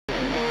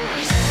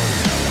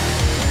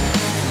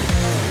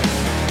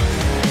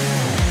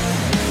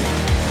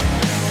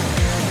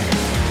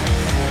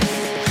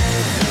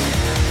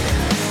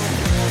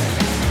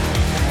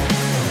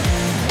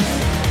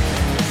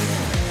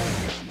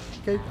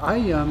Okay, I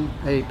am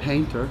a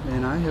painter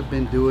and I have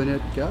been doing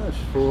it, gosh,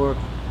 for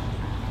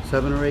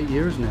 7 or 8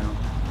 years now.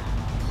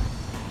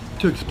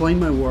 To explain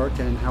my work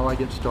and how I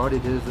get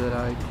started is that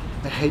I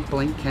hate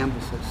blank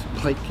canvases.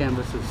 Blank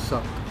canvases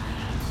suck.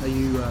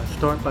 You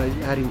start by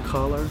adding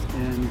color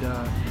and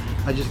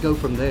I just go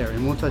from there.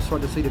 And once I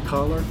start to see the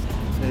color,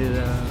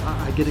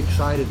 I get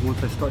excited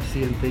once I start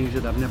seeing things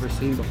that I've never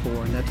seen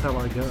before, and that's how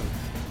I go.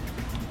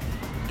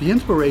 The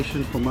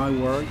inspiration for my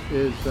work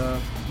is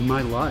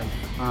my life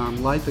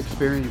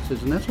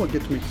experiences, and that's what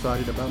gets me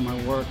excited about my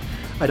work.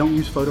 I don't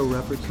use photo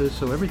references,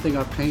 so everything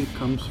I paint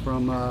comes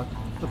from up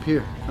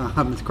here.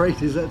 As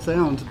crazy as that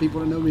sounds,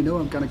 people that know me know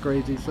I'm kind of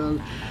crazy. So,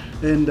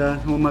 and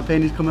when my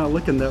paintings come out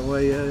looking that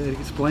way, it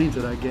explains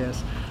it, I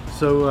guess.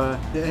 So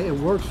it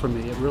works for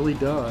me, it really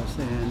does,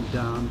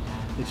 and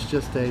it's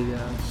just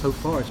so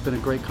far it's been a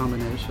great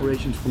combination.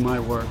 Inspirations for my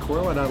work.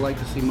 Where would I like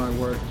to see my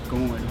work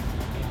going?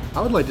 I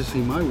would like to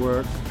see my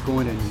work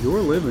going in your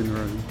living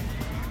room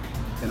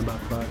in about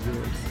 5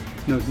 years.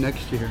 No,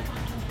 next year.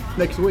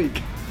 Next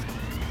week.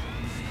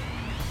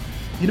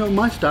 You know,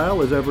 my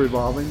style is ever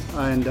evolving,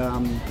 and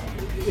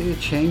it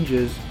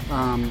changes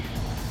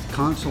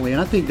constantly.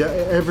 And I think that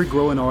every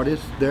growing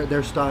artist,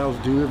 their styles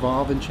do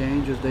evolve and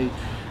change as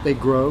they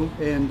grow.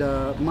 And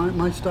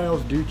my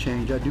styles do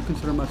change. I do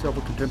consider myself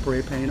a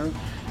contemporary painter,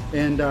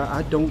 and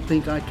I don't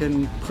think I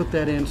can put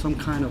that in some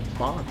kind of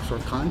box or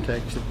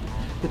context.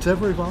 It's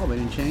ever evolving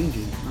and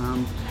changing.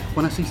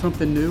 When I see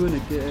something new and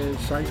it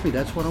excites me,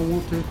 that's what I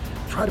want to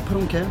try to put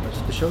on canvas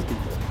to show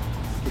people.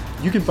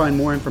 You can find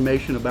more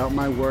information about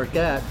my work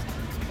at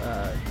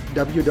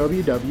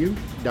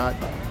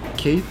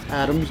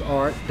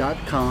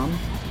www.keithadamsart.com,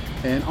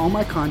 and all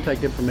my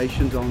contact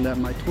information's on that.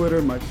 My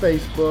Twitter, my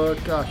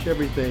Facebook, gosh,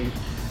 everything.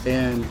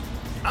 And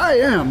I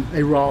am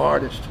a raw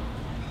artist.